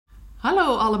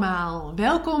Hallo allemaal,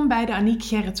 welkom bij de Aniek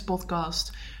Gerrits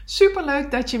podcast.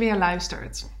 Superleuk dat je weer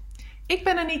luistert. Ik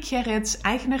ben Aniek Gerrits,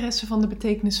 eigenaresse van de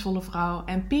Betekenisvolle Vrouw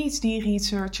en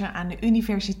PhD-researcher aan de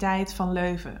Universiteit van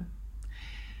Leuven.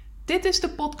 Dit is de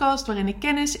podcast waarin ik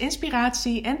kennis,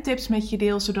 inspiratie en tips met je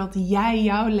deel, zodat jij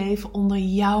jouw leven onder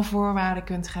jouw voorwaarden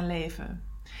kunt gaan leven.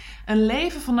 Een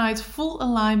leven vanuit full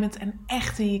alignment en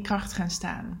echt in je kracht gaan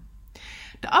staan.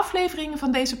 De afleveringen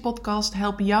van deze podcast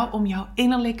helpen jou om jouw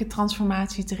innerlijke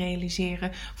transformatie te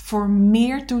realiseren voor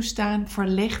meer toestaan,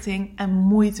 verlichting en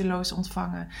moeiteloos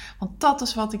ontvangen. Want dat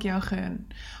is wat ik jou gun.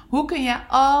 Hoe kun je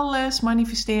alles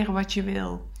manifesteren wat je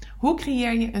wil? Hoe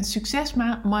creëer je een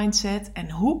succesmindset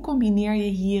en hoe combineer je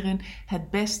hierin het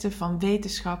beste van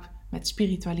wetenschap met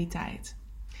spiritualiteit?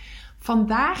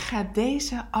 Vandaag gaat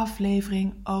deze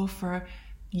aflevering over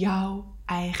jouw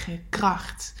eigen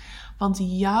kracht. Want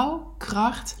jouw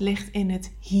kracht ligt in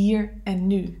het hier en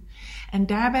nu. En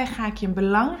daarbij ga ik je een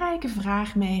belangrijke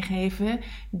vraag meegeven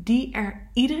die er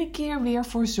iedere keer weer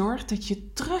voor zorgt dat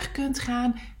je terug kunt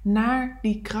gaan naar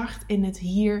die kracht in het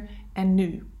hier en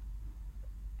nu.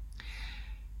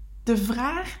 De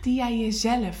vraag die jij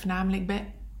jezelf namelijk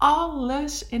bij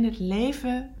alles in het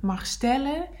leven mag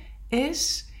stellen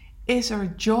is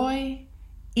er joy,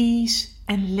 ease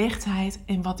en lichtheid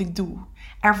in wat ik doe?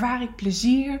 Ervaar ik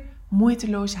plezier,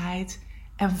 moeiteloosheid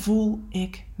en voel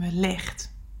ik me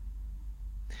licht?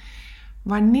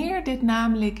 Wanneer dit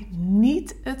namelijk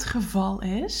niet het geval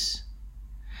is,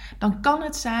 dan kan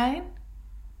het zijn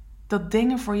dat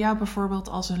dingen voor jou bijvoorbeeld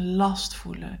als een last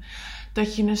voelen.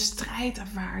 Dat je een strijd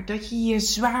ervaart, dat je je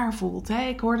zwaar voelt.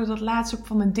 Ik hoorde dat laatst ook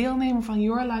van een deelnemer van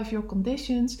Your Life, Your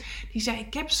Conditions. Die zei,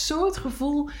 ik heb zo het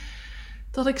gevoel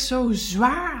dat ik zo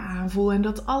zwaar aanvoel. En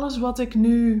dat alles wat ik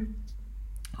nu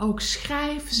ook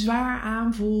schrijf zwaar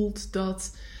aanvoelt.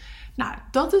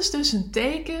 Dat is dus een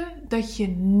teken dat je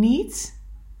niet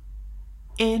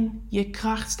in je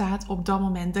kracht staat op dat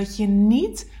moment. Dat je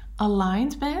niet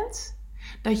aligned bent.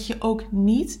 Dat je ook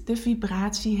niet de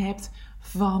vibratie hebt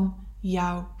van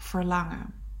jouw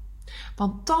verlangen.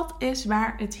 Want dat is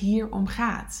waar het hier om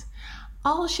gaat.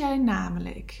 Als jij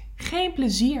namelijk geen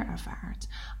plezier ervaart,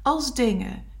 als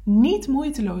dingen niet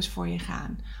moeiteloos voor je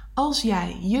gaan, als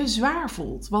jij je zwaar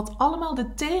voelt, wat allemaal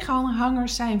de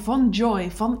tegenhangers zijn van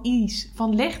joy, van ease,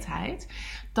 van lichtheid,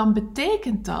 dan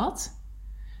betekent dat,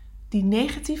 die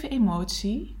negatieve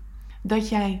emotie, dat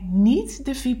jij niet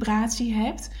de vibratie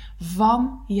hebt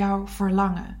van jouw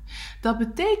verlangen. Dat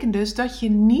betekent dus dat je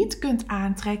niet kunt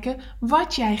aantrekken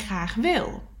wat jij graag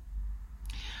wil.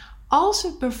 Als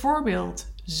het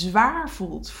bijvoorbeeld zwaar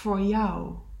voelt voor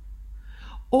jou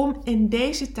om in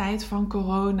deze tijd van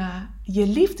corona je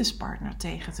liefdespartner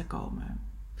tegen te komen.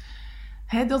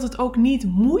 Dat het ook niet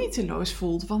moeiteloos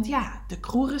voelt, want ja, de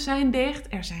kroegen zijn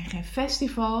dicht, er zijn geen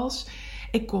festivals,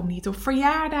 ik kom niet op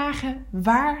verjaardagen,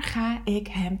 waar ga ik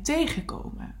hem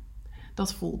tegenkomen?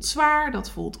 Dat voelt zwaar,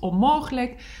 dat voelt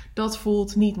onmogelijk, dat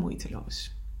voelt niet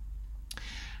moeiteloos.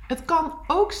 Het kan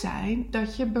ook zijn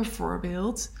dat je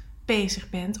bijvoorbeeld bezig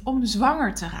bent om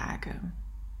zwanger te raken.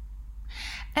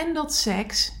 En dat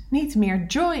seks niet meer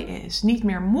joy is, niet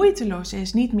meer moeiteloos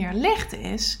is, niet meer licht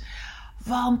is,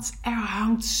 want er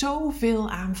hangt zoveel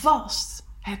aan vast.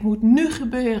 Het moet nu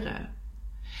gebeuren.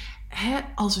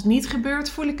 Als het niet gebeurt,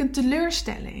 voel ik een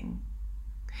teleurstelling.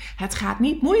 Het gaat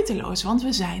niet moeiteloos, want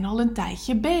we zijn al een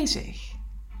tijdje bezig.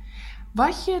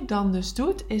 Wat je dan dus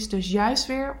doet, is dus juist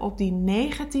weer op die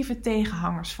negatieve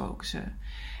tegenhangers focussen.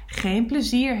 Geen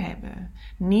plezier hebben,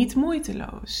 niet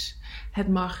moeiteloos. Het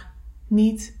mag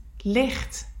niet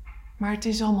licht, maar het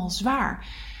is allemaal zwaar.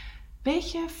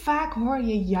 Weet je, vaak hoor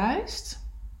je juist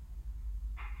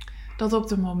dat op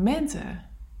de momenten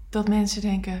dat mensen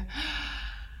denken,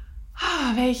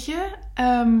 weet je,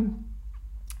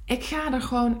 ik ga er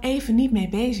gewoon even niet mee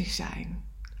bezig zijn.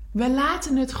 We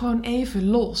laten het gewoon even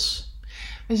los.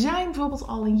 We zijn bijvoorbeeld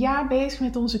al een jaar bezig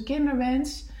met onze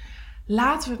kinderwens.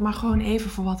 Laten we het maar gewoon even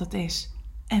voor wat het is.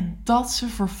 En dat ze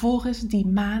vervolgens die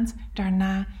maand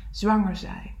daarna zwanger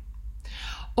zijn.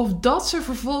 Of dat ze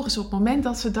vervolgens op het moment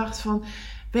dat ze dacht van,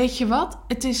 weet je wat,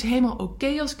 het is helemaal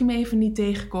oké als ik hem even niet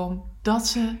tegenkom, dat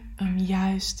ze hem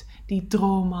juist, die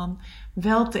droomman,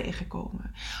 wel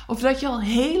tegenkomen. Of dat je al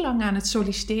heel lang aan het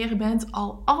solliciteren bent,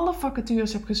 al alle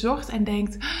vacatures hebt gezocht en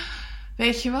denkt,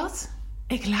 weet je wat,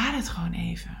 ik laat het gewoon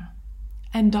even.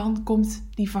 En dan komt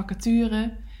die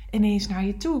vacature ineens naar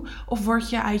je toe. Of word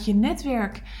je uit je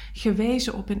netwerk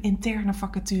gewezen op een interne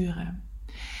vacature.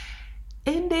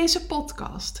 In deze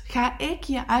podcast ga ik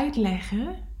je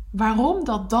uitleggen waarom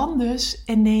dat dan dus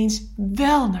ineens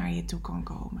wel naar je toe kan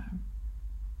komen.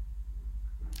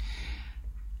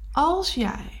 Als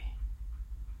jij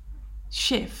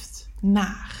shift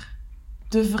naar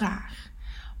de vraag: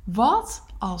 wat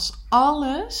als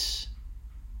alles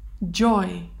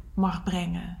joy mag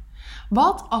brengen?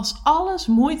 Wat als alles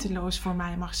moeiteloos voor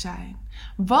mij mag zijn?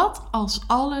 Wat als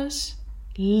alles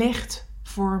licht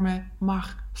voor me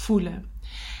mag voelen?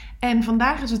 En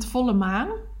vandaag is het volle maan.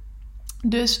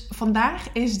 Dus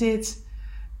vandaag is dit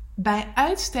bij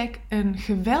uitstek een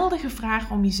geweldige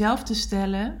vraag om jezelf te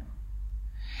stellen.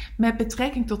 Met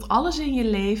betrekking tot alles in je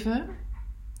leven.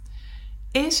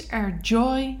 Is er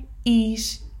joy,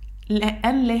 ease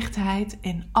en lichtheid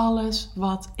in alles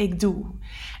wat ik doe?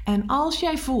 En als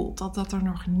jij voelt dat dat er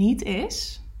nog niet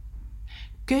is,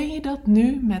 kun je dat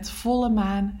nu met volle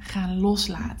maan gaan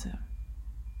loslaten.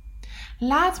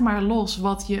 Laat maar los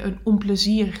wat je een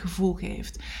onplezierig gevoel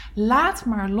geeft. Laat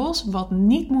maar los wat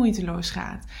niet moeiteloos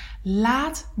gaat.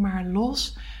 Laat maar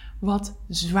los wat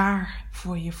zwaar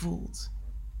voor je voelt.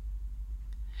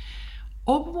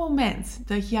 Op het moment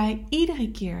dat jij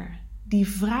iedere keer die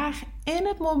vraag in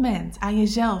het moment aan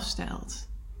jezelf stelt: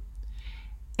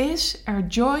 is er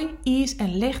joy, ease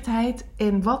en lichtheid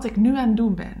in wat ik nu aan het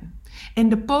doen ben? In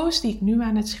de post die ik nu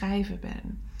aan het schrijven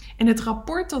ben? In het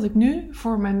rapport dat ik nu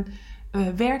voor mijn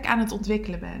werk aan het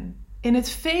ontwikkelen ben? In het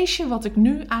feestje wat ik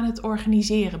nu aan het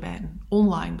organiseren ben?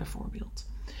 Online bijvoorbeeld.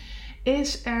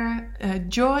 Is er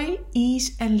joy,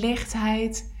 ease en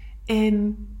lichtheid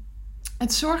in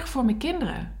het zorgen voor mijn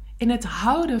kinderen? In het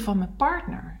houden van mijn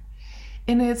partner?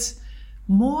 In het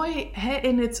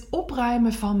in het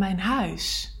opruimen van mijn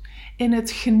huis? In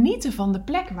het genieten van de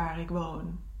plek waar ik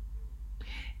woon?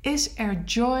 Is er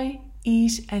joy,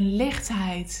 ease en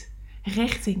lichtheid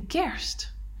richting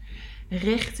kerst?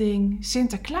 Richting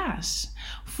Sinterklaas?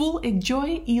 Voel ik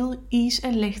joy, ease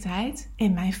en lichtheid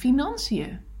in mijn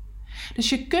financiën? Dus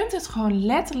je kunt het gewoon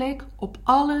letterlijk op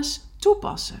alles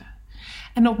toepassen.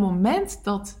 En op het moment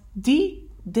dat die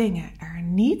dingen er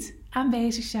niet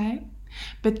aanwezig zijn,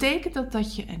 betekent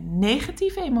dat je een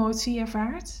negatieve emotie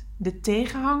ervaart, de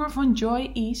tegenhanger van joy,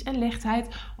 ease en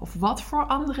lichtheid, of wat voor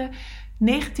andere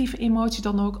negatieve emotie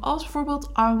dan ook, als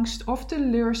bijvoorbeeld angst of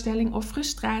teleurstelling of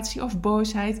frustratie of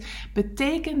boosheid,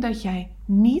 betekent dat jij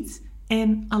niet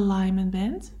in alignment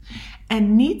bent.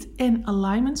 En niet in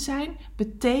alignment zijn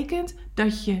betekent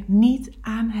dat je niet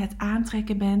aan het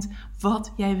aantrekken bent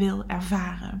wat jij wil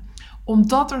ervaren.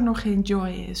 Omdat er nog geen joy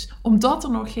is, omdat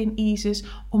er nog geen ease is,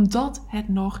 omdat het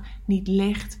nog niet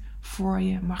licht voor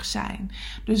je mag zijn.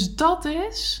 Dus dat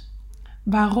is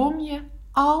waarom je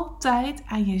altijd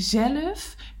aan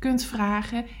jezelf kunt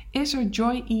vragen: is er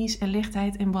joy, ease en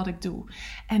lichtheid in wat ik doe?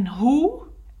 En hoe,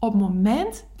 op het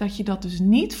moment dat je dat dus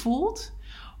niet voelt,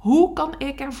 hoe kan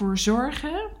ik ervoor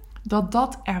zorgen dat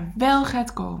dat er wel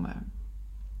gaat komen?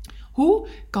 Hoe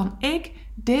kan ik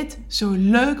dit zo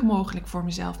leuk mogelijk voor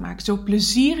mezelf maken? Zo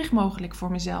plezierig mogelijk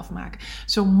voor mezelf maken?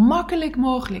 Zo makkelijk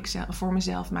mogelijk voor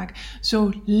mezelf maken?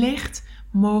 Zo licht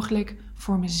mogelijk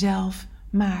voor mezelf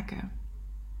maken?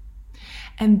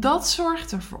 En dat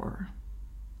zorgt ervoor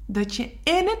dat je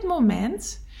in het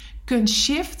moment kunt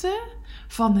shiften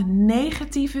van een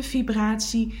negatieve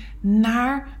vibratie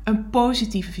naar een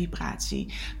positieve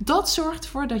vibratie. Dat zorgt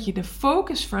ervoor dat je de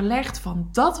focus verlegt van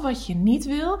dat wat je niet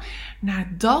wil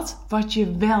naar dat wat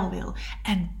je wel wil.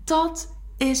 En dat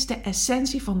is de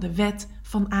essentie van de wet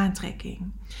van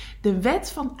aantrekking. De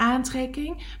wet van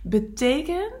aantrekking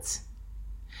betekent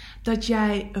dat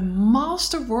jij een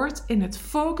master wordt in het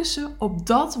focussen op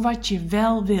dat wat je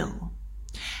wel wil.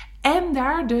 En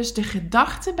daar dus de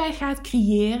gedachten bij gaat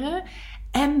creëren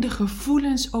en de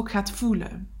gevoelens ook gaat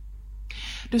voelen.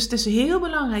 Dus het is heel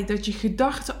belangrijk dat je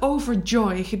gedachten over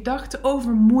joy, gedachten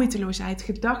over moeiteloosheid,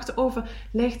 gedachten over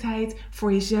lichtheid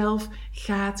voor jezelf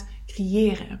gaat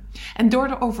creëren. En door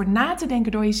erover na te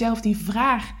denken, door jezelf die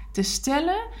vraag te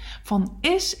stellen van: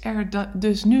 is er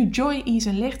dus nu joy, ease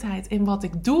en lichtheid in wat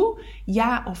ik doe?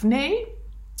 Ja of nee?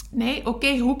 Nee,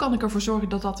 oké, hoe kan ik ervoor zorgen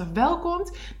dat dat er wel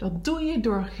komt? Dat doe je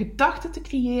door gedachten te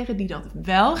creëren die dat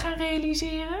wel gaan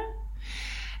realiseren.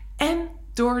 En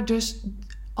door dus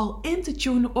al in te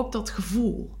tunen op dat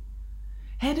gevoel.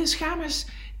 Dus ga maar eens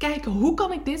kijken, hoe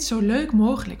kan ik dit zo leuk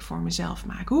mogelijk voor mezelf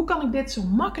maken? Hoe kan ik dit zo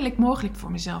makkelijk mogelijk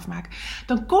voor mezelf maken?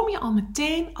 Dan kom je al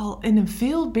meteen in een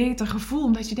veel beter gevoel.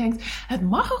 Omdat je denkt, het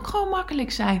mag ook gewoon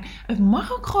makkelijk zijn. Het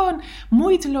mag ook gewoon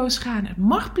moeiteloos gaan. Het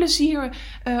mag plezier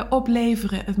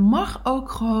opleveren. Het mag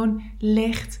ook gewoon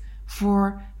licht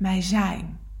voor mij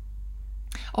zijn.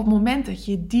 Op het moment dat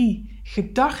je die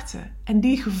gedachten en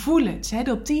die gevoelens,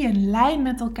 dat die in lijn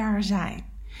met elkaar zijn,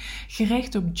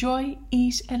 gericht op joy,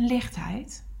 ease en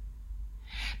lichtheid,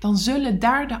 dan zullen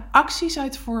daar de acties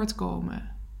uit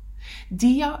voortkomen.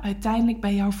 die jou uiteindelijk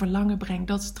bij jouw verlangen brengt.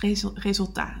 Dat is het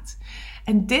resultaat.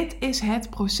 En dit is het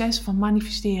proces van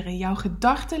manifesteren. Jouw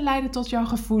gedachten leiden tot jouw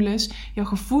gevoelens. Jouw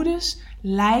gevoelens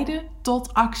leiden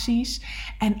tot acties.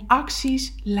 En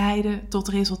acties leiden tot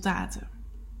resultaten.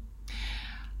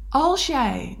 Als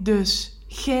jij dus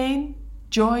geen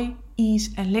joy,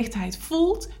 ease en lichtheid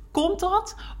voelt, komt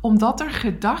dat omdat er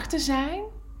gedachten zijn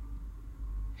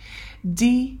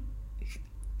die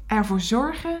ervoor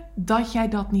zorgen dat jij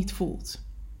dat niet voelt.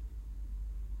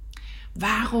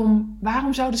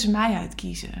 Waarom zouden ze mij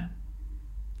uitkiezen?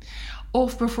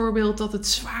 Of bijvoorbeeld dat het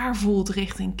zwaar voelt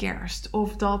richting kerst.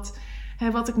 Of dat,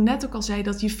 wat ik net ook al zei,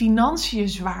 dat je financiën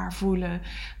zwaar voelen.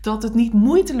 Dat het niet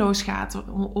moeiteloos gaat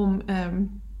om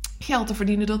geld te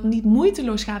verdienen. Dat het niet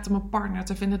moeiteloos gaat om een partner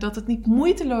te vinden. Dat het niet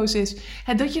moeiteloos is.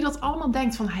 Dat je dat allemaal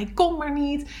denkt van hij komt maar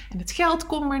niet. En het geld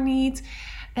komt maar niet.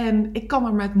 En ik kan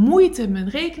maar met moeite mijn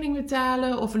rekening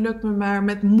betalen. Of het lukt me maar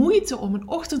met moeite om een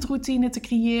ochtendroutine te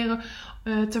creëren.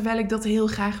 Terwijl ik dat heel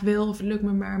graag wil. Of het lukt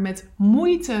me maar met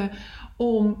moeite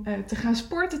om te gaan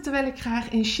sporten terwijl ik graag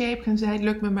in shape kan zijn. Het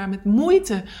lukt me maar met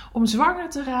moeite om zwanger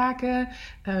te raken.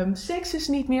 Seks is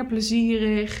niet meer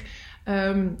plezierig.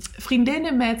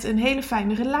 Vriendinnen met een hele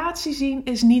fijne relatie zien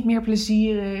is niet meer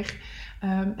plezierig.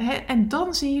 En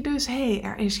dan zie je dus,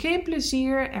 er is geen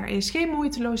plezier, er is geen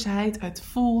moeiteloosheid. Het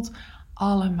voelt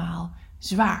allemaal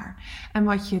zwaar. En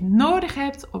wat je nodig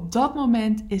hebt op dat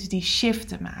moment is die shift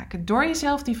te maken. Door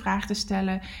jezelf die vraag te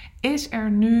stellen, is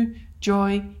er nu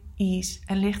joy, ease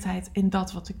en lichtheid in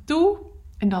dat wat ik doe,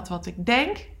 in dat wat ik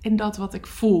denk, in dat wat ik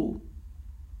voel?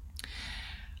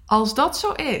 Als dat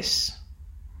zo is,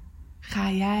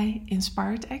 ga jij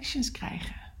inspired actions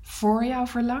krijgen voor jouw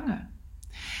verlangen.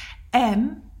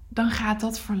 En dan gaat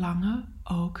dat verlangen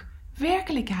ook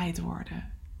werkelijkheid worden.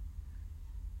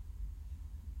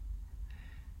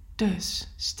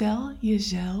 Dus stel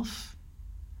jezelf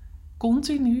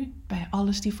continu bij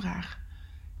alles die vraag.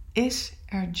 Is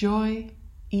er joy,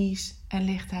 ease en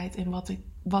lichtheid in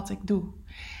wat ik doe?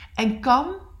 En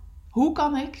hoe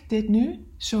kan ik dit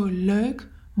nu zo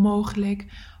leuk mogelijk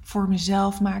voor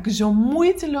mezelf maken? Zo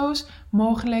moeiteloos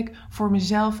mogelijk voor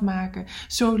mezelf maken.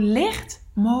 Zo licht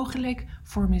mogelijk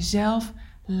voor mezelf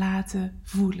laten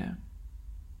voelen.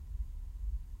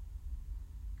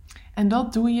 En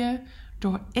dat doe je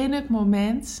door in het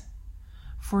moment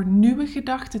voor nieuwe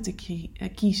gedachten te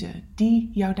kiezen die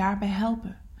jou daarbij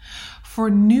helpen.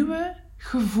 Voor nieuwe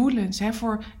gevoelens,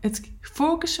 voor het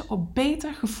focussen op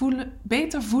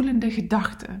beter voelende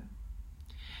gedachten.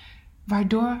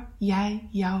 Waardoor jij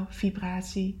jouw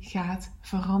vibratie gaat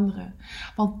veranderen.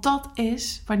 Want dat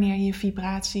is wanneer je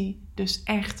vibratie dus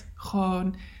echt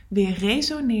gewoon weer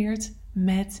resoneert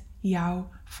met jouw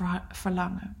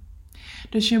verlangen.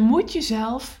 Dus je moet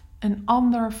jezelf een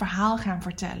ander verhaal gaan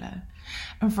vertellen.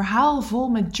 Een verhaal vol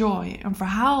met joy, een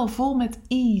verhaal vol met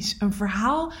ease, een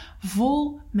verhaal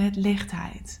vol met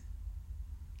lichtheid.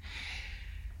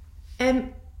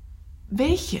 En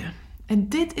weet je, en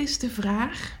dit is de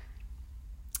vraag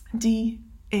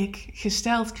die ik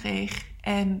gesteld kreeg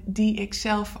en die ik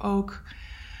zelf ook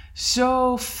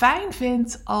zo fijn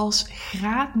vind als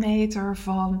graadmeter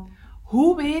van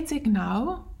hoe weet ik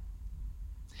nou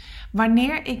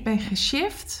wanneer ik ben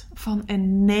geshift van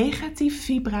een negatieve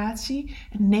vibratie,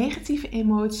 een negatieve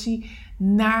emotie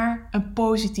naar een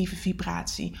positieve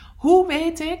vibratie. Hoe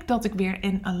weet ik dat ik weer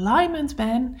in alignment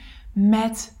ben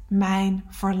met mijn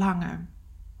verlangen?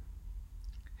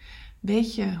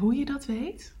 Weet je hoe je dat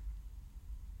weet?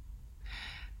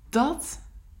 Dat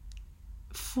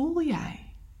voel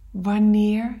jij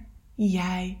wanneer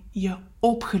jij je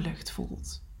opgelucht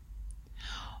voelt.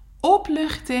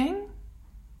 Opluchting,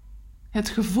 het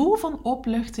gevoel van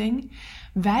opluchting,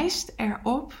 wijst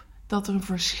erop dat er een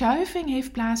verschuiving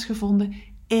heeft plaatsgevonden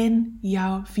in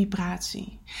jouw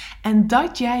vibratie. En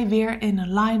dat jij weer in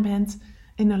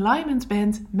alignment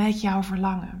bent met jouw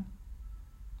verlangen.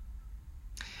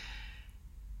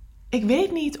 Ik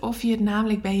weet niet of je het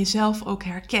namelijk bij jezelf ook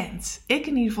herkent. Ik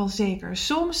in ieder geval zeker.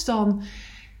 Soms dan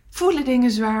voelen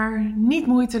dingen zwaar, niet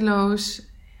moeiteloos,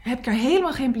 heb ik er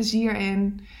helemaal geen plezier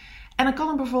in. En dan kan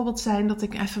het bijvoorbeeld zijn dat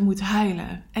ik even moet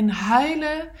huilen. En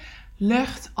huilen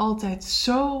lucht altijd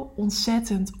zo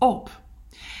ontzettend op.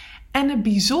 En het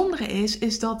bijzondere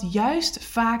is dat juist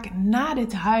vaak na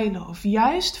dit huilen of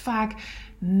juist vaak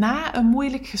na een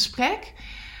moeilijk gesprek,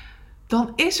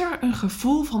 dan is er een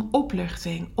gevoel van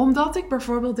opluchting. Omdat ik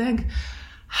bijvoorbeeld denk,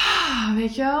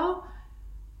 weet je wel,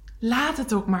 laat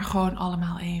het ook maar gewoon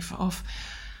allemaal even. Of,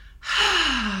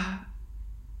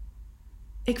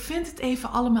 ik vind het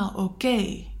even allemaal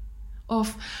oké.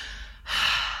 Of,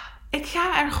 ik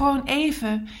ga er gewoon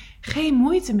even geen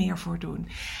moeite meer voor doen.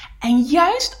 En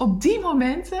juist op die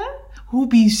momenten, hoe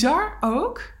bizar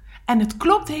ook, en het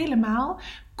klopt helemaal,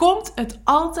 komt het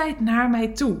altijd naar mij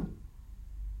toe.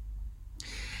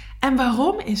 En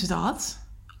waarom is dat?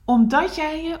 Omdat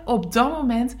jij je op dat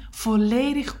moment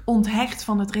volledig onthecht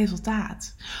van het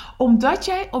resultaat. Omdat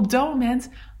jij op dat moment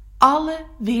alle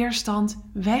weerstand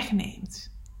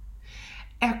wegneemt.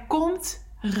 Er komt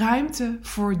ruimte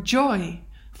voor joy,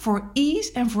 voor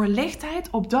ease en voor lichtheid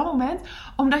op dat moment.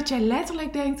 Omdat jij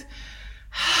letterlijk denkt,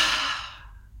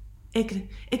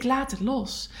 ik laat het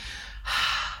los.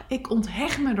 Ik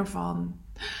onthecht me ervan.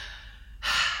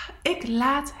 Ik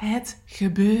laat het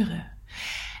gebeuren.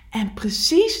 En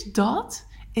precies dat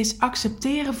is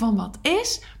accepteren van wat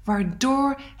is,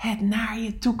 waardoor het naar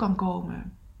je toe kan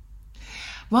komen.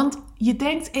 Want je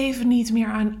denkt even niet meer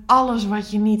aan alles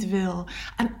wat je niet wil.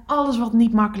 Aan alles wat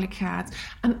niet makkelijk gaat.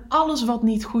 Aan alles wat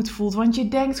niet goed voelt. Want je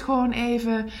denkt gewoon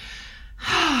even.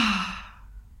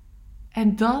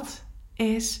 En dat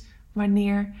is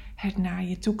wanneer het naar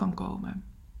je toe kan komen.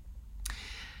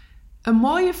 Een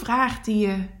mooie vraag die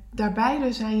je daarbij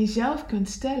dus aan jezelf kunt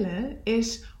stellen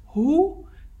is: hoe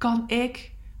kan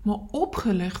ik me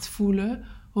opgelucht voelen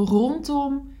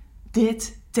rondom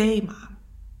dit thema?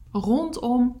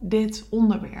 Rondom dit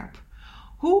onderwerp.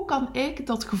 Hoe kan ik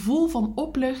dat gevoel van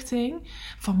opluchting,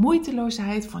 van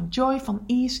moeiteloosheid, van joy, van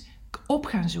ease op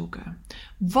gaan zoeken?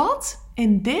 Wat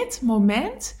in dit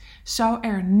moment zou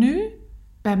er nu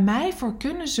bij mij voor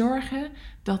kunnen zorgen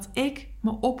dat ik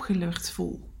me opgelucht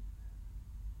voel?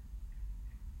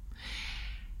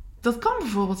 Dat kan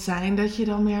bijvoorbeeld zijn dat je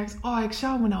dan merkt, ik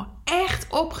zou me nou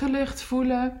echt opgelucht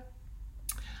voelen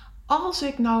als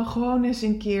ik nou gewoon eens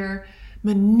een keer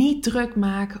me niet druk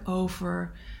maak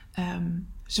over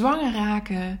zwanger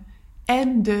raken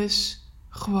en dus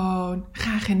gewoon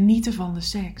ga genieten van de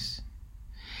seks.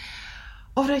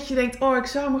 Of dat je denkt, ik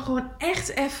zou me gewoon echt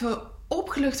even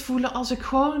opgelucht voelen als ik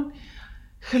gewoon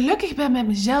gelukkig ben met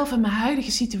mezelf en mijn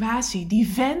huidige situatie. Die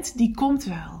vent, die komt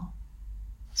wel.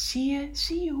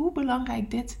 Zie je hoe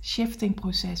belangrijk dit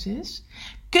shiftingproces is?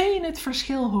 Kun je het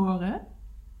verschil horen?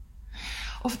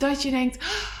 Of dat je denkt,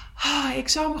 ik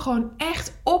zou me gewoon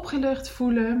echt opgelucht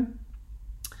voelen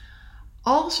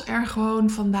als er gewoon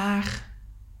vandaag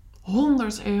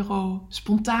 €100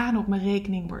 spontaan op mijn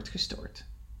rekening wordt gestort.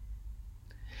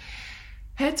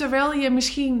 Terwijl je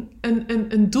misschien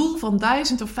een doel van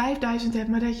 1000 of 5000 hebt,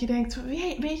 maar dat je denkt,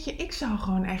 weet je, ik zou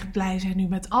gewoon echt blij zijn nu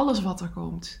met alles wat er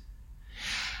komt.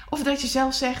 Of dat je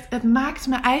zelf zegt, het maakt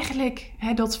me eigenlijk,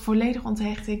 dat volledige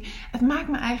onthechting, het maakt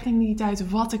me eigenlijk niet uit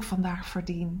wat ik vandaag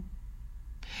verdien.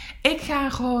 Ik ga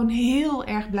gewoon heel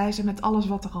erg blij zijn met alles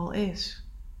wat er al is.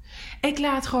 Ik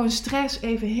laat gewoon stress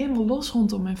even helemaal los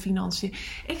rondom mijn financiën.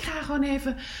 Ik ga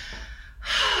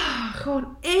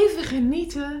gewoon even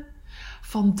genieten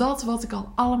van dat wat ik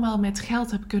al allemaal met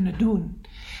geld heb kunnen doen.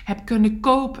 Heb kunnen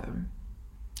kopen.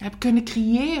 Heb kunnen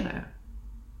creëren.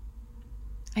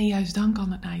 En juist dan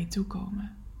kan het naar je toe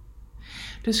komen.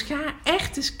 Dus ga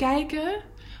echt eens kijken,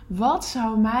 wat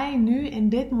zou mij nu in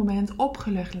dit moment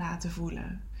opgelucht laten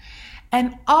voelen?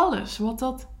 En alles wat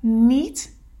dat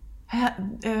niet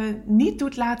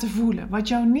doet laten voelen, wat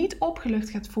jou niet opgelucht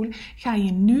gaat voelen, ga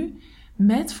je nu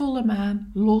met volle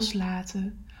maan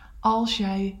loslaten als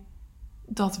jij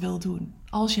dat wil doen,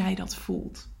 als jij dat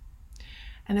voelt.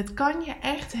 En het kan je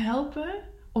echt helpen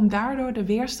om daardoor de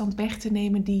weerstand weg te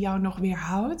nemen die jou nog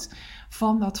weerhoudt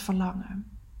van dat verlangen.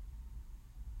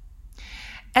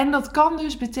 En dat kan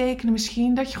dus betekenen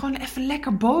misschien dat je gewoon even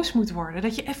lekker boos moet worden.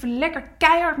 Dat je even lekker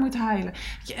keihard moet huilen.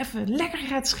 Dat je even lekker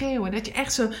gaat schreeuwen. Dat je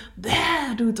echt zo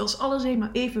doet als alles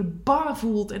even bar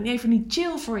voelt en even niet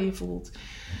chill voor je voelt.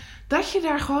 Dat je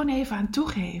daar gewoon even aan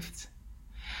toegeeft.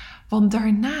 Want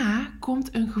daarna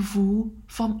komt een gevoel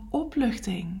van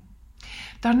opluchting.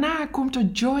 Daarna komt er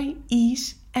joy,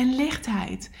 ease en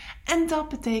lichtheid. En dat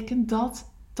betekent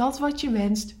dat dat wat je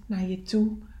wenst naar je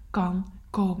toe kan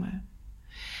komen.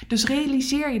 Dus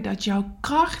realiseer je dat jouw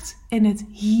kracht in het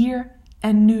hier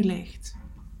en nu ligt.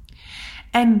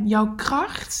 En jouw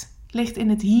kracht ligt in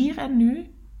het hier en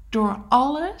nu door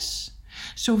alles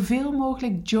zoveel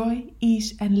mogelijk joy,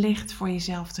 ease en licht voor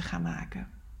jezelf te gaan maken.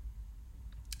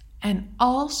 En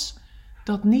als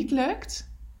dat niet lukt,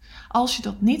 als je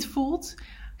dat niet voelt,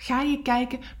 ga je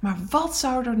kijken, maar wat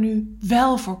zou er nu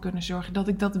wel voor kunnen zorgen dat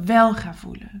ik dat wel ga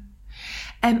voelen?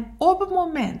 En op het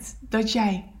moment dat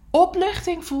jij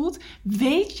opluchting voelt,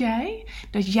 weet jij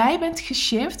dat jij bent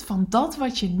geshift van dat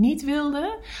wat je niet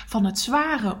wilde, van het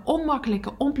zware,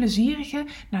 onmakkelijke, onplezierige,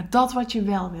 naar dat wat je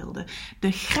wel wilde.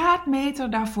 De graadmeter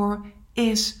daarvoor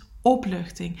is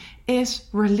opluchting, is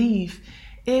relief,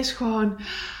 is gewoon.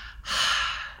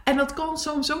 En dat kan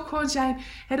soms ook gewoon zijn,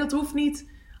 dat hoeft niet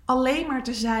alleen maar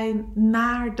te zijn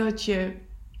nadat je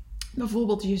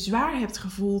bijvoorbeeld je zwaar hebt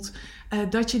gevoeld.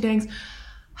 Dat je denkt,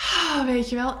 weet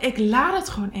je wel, ik laat het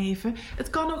gewoon even. Het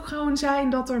kan ook gewoon zijn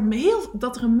dat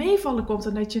er een meevallen komt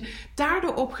en dat je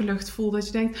daardoor opgelucht voelt. Dat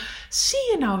je denkt,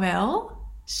 zie je nou wel?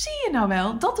 Zie je nou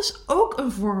wel? Dat is ook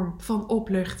een vorm van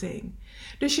opluchting.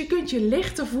 Dus je kunt je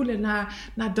lichter voelen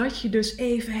nadat je dus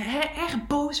even echt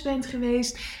boos bent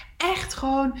geweest. Echt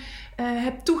gewoon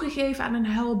hebt toegegeven aan een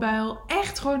huilbuil.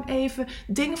 Echt gewoon even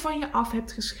dingen van je af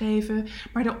hebt geschreven.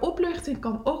 Maar de opluchting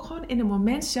kan ook gewoon in het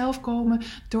moment zelf komen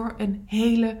door een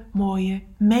hele mooie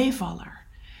meevaller.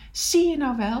 Zie je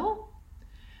nou wel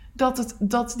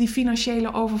dat die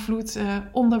financiële overvloed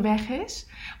onderweg is?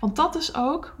 Want dat is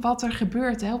ook wat er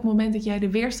gebeurt. Op het moment dat jij de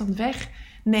weerstand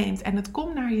wegneemt en het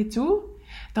komt naar je toe,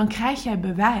 dan krijg jij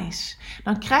bewijs.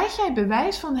 Dan krijg jij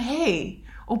bewijs van,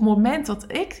 op het moment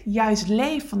dat ik juist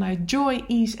leef vanuit joy,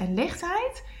 ease en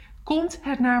lichtheid, komt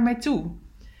het naar mij toe.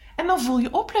 En dan voel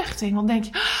je opluchting. Dan denk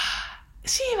je,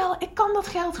 zie je wel, ik kan dat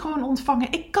geld gewoon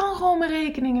ontvangen. Ik kan gewoon mijn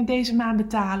rekeningen deze maand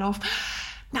betalen. Of,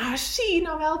 zie je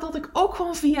nou wel dat ik ook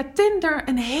gewoon via Tinder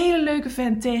een hele leuke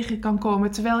vent tegen kan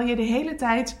komen. Terwijl je de hele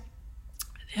tijd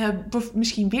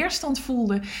misschien weerstand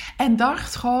voelde. En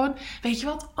dacht gewoon, weet je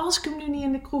wat, als ik hem nu niet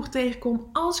in de kroeg tegenkom.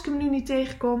 Als ik hem nu niet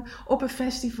tegenkom op een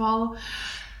festival.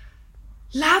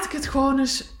 Laat ik het gewoon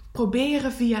eens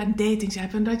proberen via een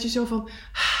datingsapp. En dat je zo van,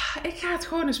 ik ga het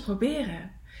gewoon eens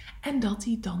proberen. En dat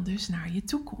hij dan dus naar je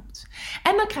toe komt.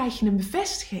 En dan krijg je een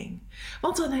bevestiging.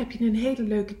 Want dan heb je een hele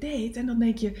leuke date. En dan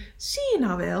denk je, zie je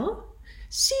nou wel?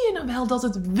 Zie je nou wel dat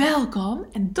het wel kan?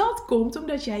 En dat komt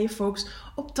omdat jij je focust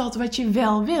op dat wat je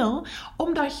wel wil.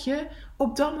 Omdat je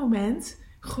op dat moment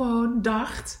gewoon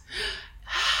dacht,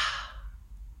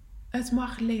 het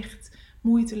mag licht,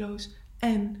 moeiteloos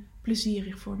en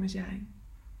plezierig voor me zijn.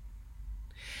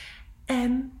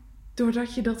 En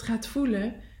doordat je dat gaat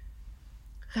voelen,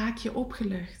 raak je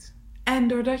opgelucht. En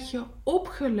doordat je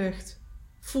opgelucht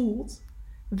voelt,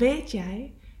 weet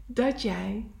jij dat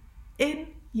jij in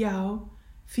jouw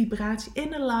vibratie,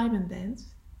 in alignment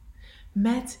bent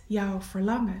met jouw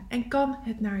verlangen. En kan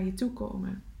het naar je toe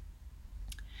komen.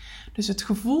 Dus het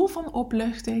gevoel van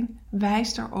opluchting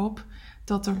wijst erop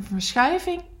dat er een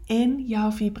verschuiving in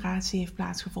jouw vibratie heeft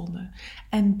plaatsgevonden.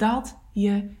 En dat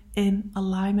je in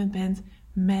alignment bent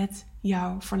met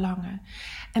jouw verlangen.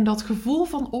 En dat gevoel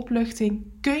van opluchting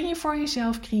kun je voor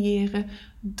jezelf creëren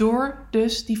door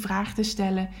dus die vraag te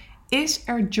stellen: is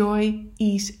er joy,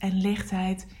 ease en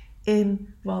lichtheid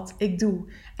in wat ik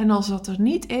doe? En als dat er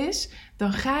niet is,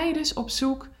 dan ga je dus op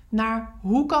zoek naar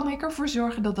hoe kan ik ervoor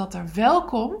zorgen dat dat er wel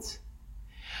komt,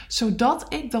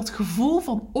 zodat ik dat gevoel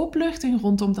van opluchting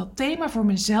rondom dat thema voor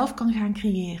mezelf kan gaan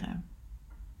creëren.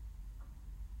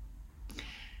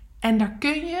 En daar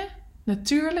kun je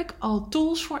natuurlijk al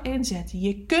tools voor inzetten.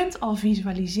 Je kunt al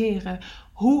visualiseren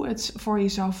hoe het voor je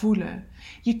zou voelen.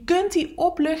 Je kunt die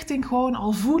opluchting gewoon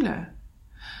al voelen.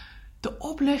 De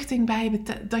opluchting bij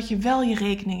dat je wel je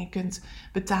rekeningen kunt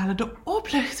betalen. De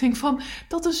opluchting van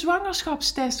dat de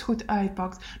zwangerschapstest goed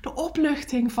uitpakt. De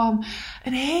opluchting van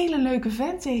een hele leuke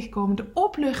vent tegenkomen. De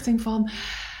opluchting van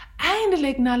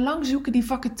eindelijk na lang zoeken die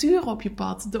vacature op je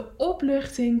pad. De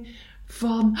opluchting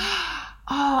van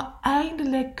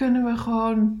eindelijk kunnen we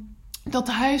gewoon dat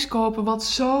huis kopen wat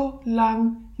zo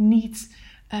lang niet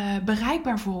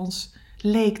bereikbaar voor ons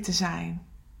leek te zijn.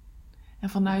 En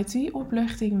vanuit die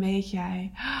opluchting weet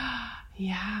jij,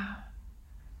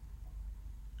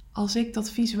 als ik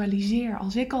dat visualiseer,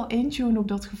 als ik al intune op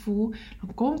dat gevoel,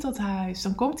 dan komt dat huis,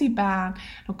 dan komt die baan,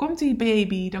 dan komt die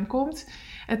baby, dan komt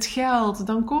het geld,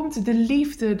 dan komt de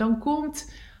liefde, dan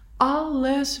komt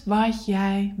alles wat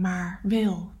jij maar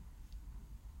wil.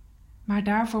 Maar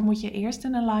daarvoor moet je eerst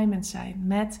in alignment zijn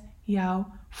met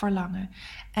jouw verlangen.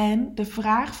 En de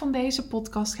vraag van deze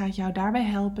podcast gaat jou daarbij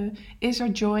helpen: is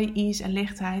er joy, ease en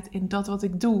lichtheid in dat wat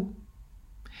ik doe?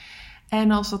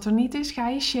 En als dat er niet is, ga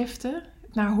je shiften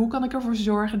naar hoe kan ik ervoor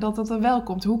zorgen dat dat er wel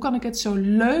komt? Hoe kan ik het zo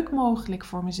leuk mogelijk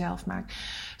voor mezelf maken?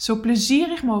 Zo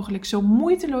plezierig mogelijk, zo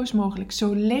moeiteloos mogelijk,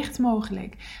 zo licht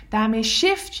mogelijk. Daarmee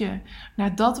shift je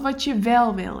naar dat wat je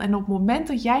wel wil. En op het moment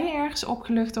dat jij je ergens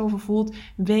opgelucht over voelt,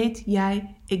 weet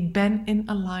jij, ik ben in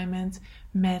alignment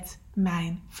met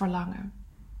mijn verlangen.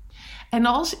 En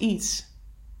als iets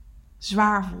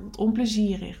zwaar voelt,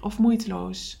 onplezierig of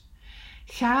moeiteloos,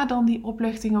 ga dan die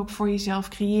opluchting ook voor jezelf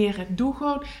creëren.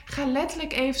 Ga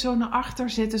letterlijk even zo naar achter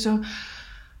zitten, zo.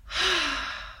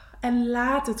 En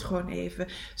laat het gewoon even.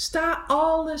 Sta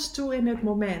alles toe in het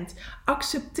moment.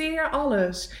 Accepteer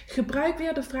alles. Gebruik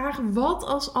weer de vraag: wat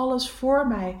als alles voor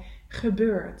mij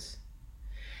gebeurt?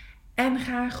 En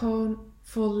ga gewoon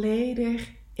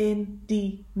volledig in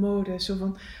die mode. Zo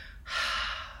van,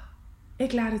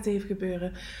 ik laat het even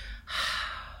gebeuren.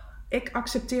 Ik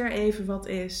accepteer even wat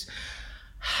is.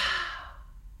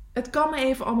 Het kan me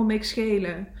even allemaal niks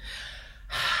schelen.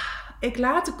 Ik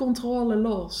laat de controle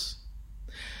los.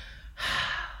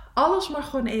 Alles mag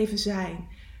gewoon even zijn.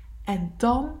 En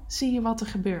dan zie je wat er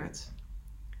gebeurt.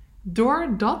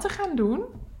 Door dat te gaan doen,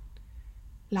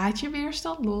 laat je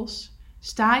weerstand los.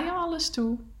 Sta je alles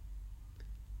toe.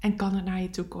 En kan het naar je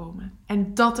toe komen.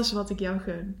 En dat is wat ik jou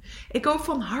gun. Ik hoop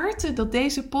van harte dat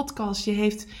deze podcast je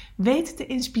heeft weten te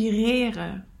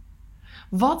inspireren.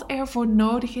 Wat er voor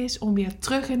nodig is om weer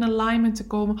terug in alignment te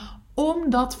komen. Om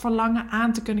dat verlangen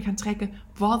aan te kunnen gaan trekken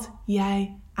wat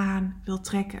jij aan wilt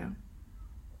trekken.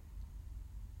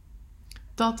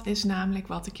 Dat is namelijk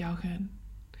wat ik jou gun.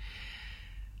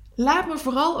 Laat me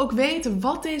vooral ook weten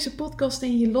wat deze podcast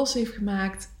in je los heeft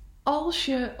gemaakt. Als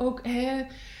je ook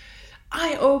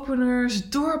eye-openers,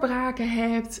 doorbraken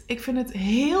hebt. Ik vind het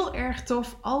heel erg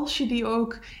tof als je die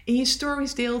ook in je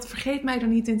stories deelt. Vergeet mij er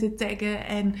niet in te taggen.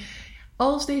 En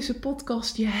als deze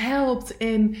podcast je helpt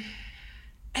in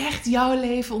echt jouw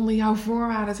leven onder jouw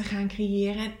voorwaarden te gaan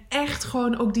creëren. En echt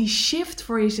gewoon ook die shift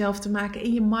voor jezelf te maken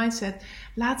in je mindset.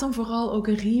 Laat dan vooral ook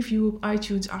een review op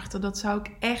iTunes achter. Dat zou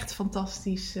ik echt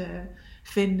fantastisch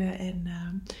vinden. En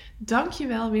dank je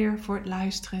wel weer voor het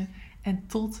luisteren. En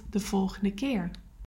tot de volgende keer.